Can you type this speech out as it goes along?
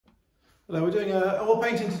Hello, we're doing a oil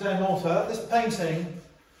painting today in Malta. This painting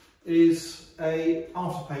is a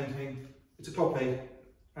after painting. It's a copy,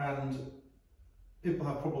 and people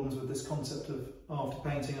have problems with this concept of after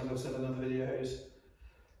painting, as I've said in other videos.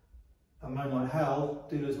 And moan like hell,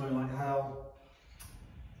 dealers moan like hell.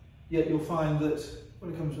 Yet you'll find that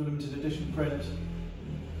when it comes to a limited edition print,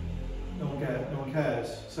 no one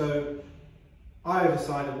cares. So I have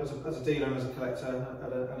decided as a dealer and as a collector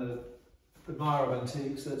and an admirer of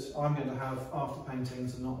antiques that I'm going to have after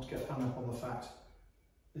paintings and not get hung up on the fact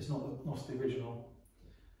it's not the original.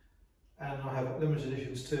 And I have limited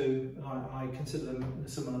editions too, and I consider them in a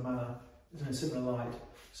similar manner, in a similar light.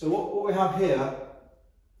 So what we have here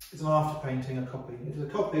is an after painting, a copy. It is a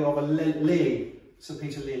copy of a Lely, Sir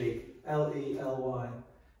Peter Lely, L-E-L-Y.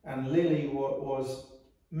 And Lely was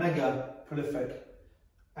mega prolific,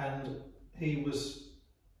 and he was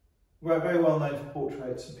very well known for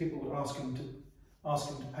portraits, and people would ask him to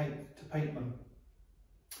paint them.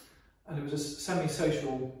 And it was a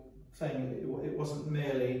semi-social thing. It wasn't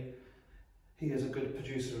merely he is a good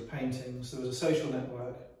producer of paintings. There was a social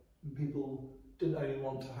network, and people didn't only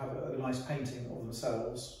want to have a nice painting of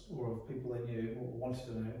themselves or of people they knew or wanted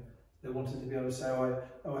to know. They wanted to be able to say,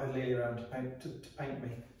 I had Lely around to paint me.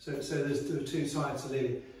 So there were two sides to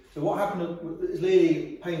Lely. So what happened is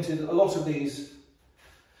Lely painted a lot of these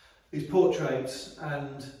portraits,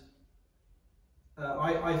 and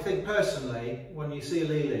I think personally, when you see a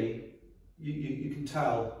Lely, you can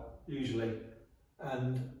tell usually.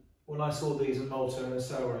 And when I saw these in Malta in a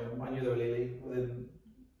sale room, I knew they were Lely within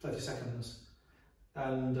 30 seconds.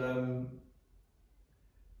 And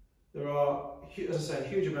there are, as I say, a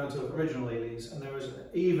huge amount of original Lelys, and there is an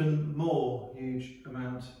even more huge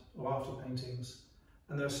amount of after paintings.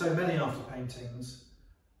 And there are so many after paintings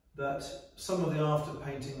that some of the after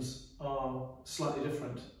paintings are slightly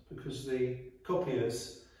different because the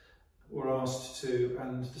copiers were asked to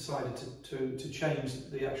and decided to change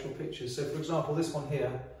the actual pictures. So for example, this one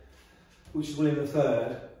here, which is William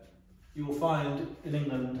III, you will find in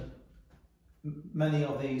England many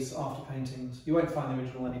of these after paintings. You won't find the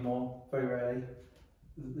original anymore, very rarely.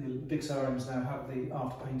 The big showrooms now have the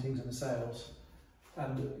after paintings in the sales.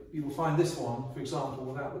 And you will find this one, for example,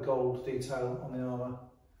 without the gold detail on the armour.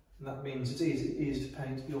 And that means it's easy to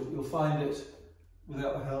paint. You'll find it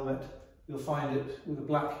without the helmet. You'll find it with a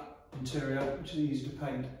black interior, which is easy to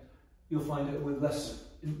paint. You'll find it with less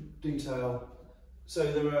detail. So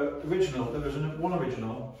there is one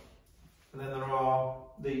original, and then there are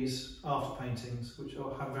these after paintings, which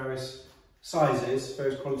have various sizes,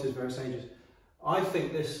 various qualities, various ages. I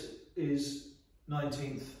think this is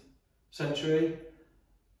 19th century,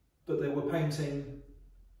 but they were painting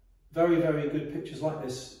very, very good pictures like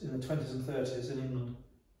this in the 20s and 30s in England.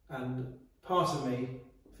 And part of me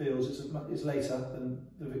feels it's later than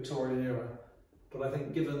the Victorian era. But I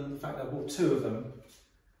think given the fact that I bought two of them,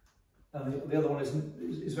 and the other one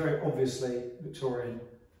is very obviously Victorian,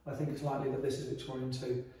 I think it's likely that this is Victorian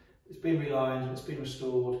too. It's been relined, it's been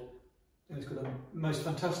restored, and it's got a most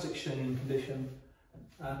fantastic sheen condition.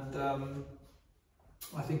 And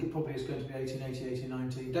I think it probably is going to be 1880,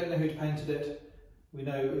 1890. Don't know who painted it. We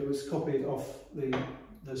know it was copied off the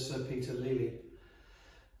Sir Peter Lely.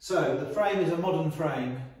 So the frame is a modern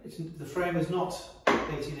frame. The frame is not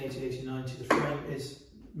 1880, 1890. The frame is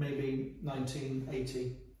maybe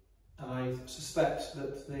 1980. And I suspect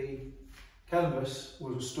that the canvas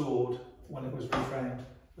was restored when it was reframed.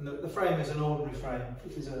 And the frame is an ordinary frame.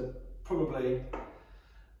 It is probably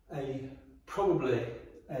a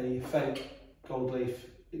fake gold leaf.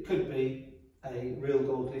 It could be a real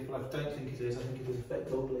gold leaf, but I don't think it is. I think it is a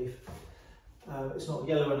fake gold leaf. It's not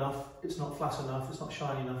yellow enough, it's not flat enough, it's not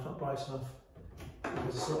shiny enough, not bright enough.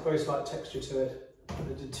 There's a very slight texture to it.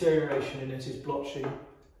 The deterioration in it is blotchy.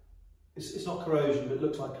 It's not corrosion, but it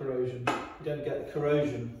looks like corrosion. You don't get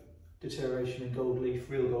corrosion deterioration in gold leaf,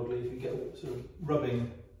 real gold leaf. You get sort of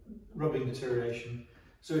rubbing deterioration.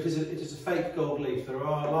 So it is a fake gold leaf. There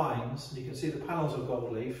are lines, and you can see the panels of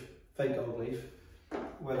gold leaf, fake gold leaf,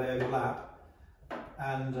 where they overlap.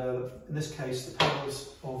 And in this case, the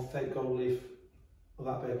panels of fake gold leaf are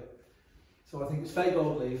that big. So I think it's fake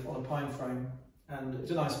gold leaf on a pine frame, and it's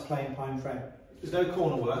a nice plain pine frame. There's no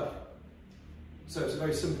corner work, so it's a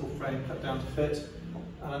very simple frame cut down to fit.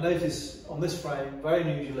 And I notice on this frame, very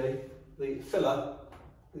unusually, the filler,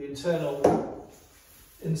 the internal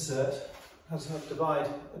insert, has a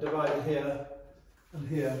divider here and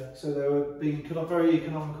here. So they were being very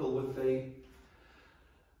economical with the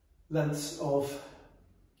lengths of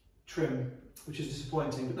trim, which is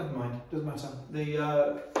disappointing, but never mind, doesn't matter.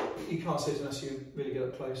 You can't see it unless you really get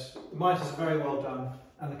up close. The miters are very well done,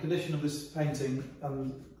 and the condition of this painting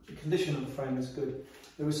and the condition of the frame is good.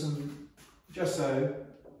 There was some gesso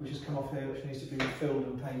which has come off here, which needs to be filled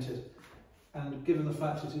and painted. And given the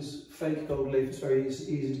fact it is fake gold leaf, it's very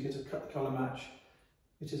easy to get a colour match.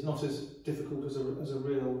 It is not as difficult as a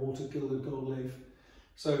real water gilded gold leaf.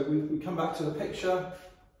 So we come back to the picture.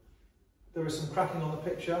 There is some cracking on the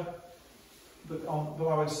picture, but I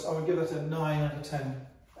would give it a 9 out of 10,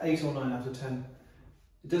 8 or 9 out of 10.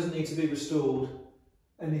 It doesn't need to be restored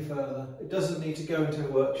any further. It doesn't need to go into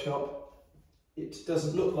a workshop. It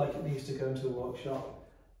doesn't look like it needs to go into a workshop.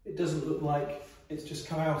 It doesn't look like it's just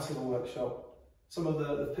come out of a workshop. Some of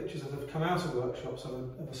the pictures that have come out of workshops have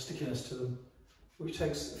a stickiness to them, which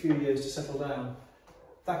takes a few years to settle down.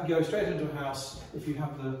 That can go straight into a house if you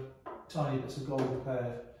have the tiny bits of gold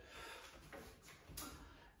prepared.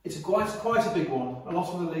 It's quite a big one. A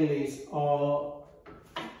lot of the Lelys are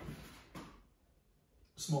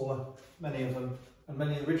smaller, many of them, and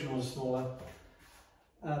many of the originals are smaller.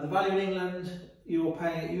 The value in England, you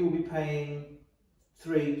will be paying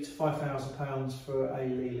 £3,000 to £5,000 for a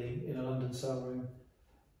Lely in a London sale room,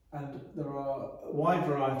 and there are a wide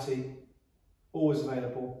variety always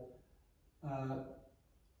available.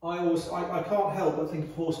 I can't help but think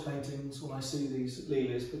of horse paintings when I see these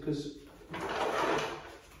Lelys, because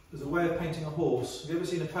there's a way of painting a horse. Have you ever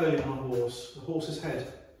seen Napoleon on a horse? The horse's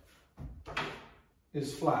head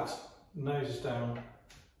is flat, nose is down,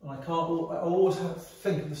 and I always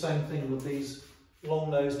think of the same thing with these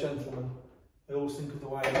long-nosed gentlemen. I always think of the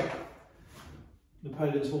way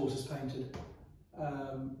Napoleon's horse is painted,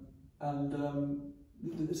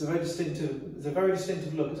 it's a very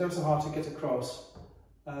distinctive look. It's ever so hard to get across.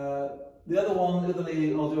 The other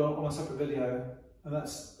Lely, I'll do on a separate video, and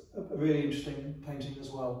that's a really interesting painting as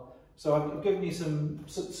well. So I've given you some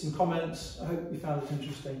comments. I hope you found it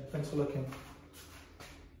interesting. Thanks for looking.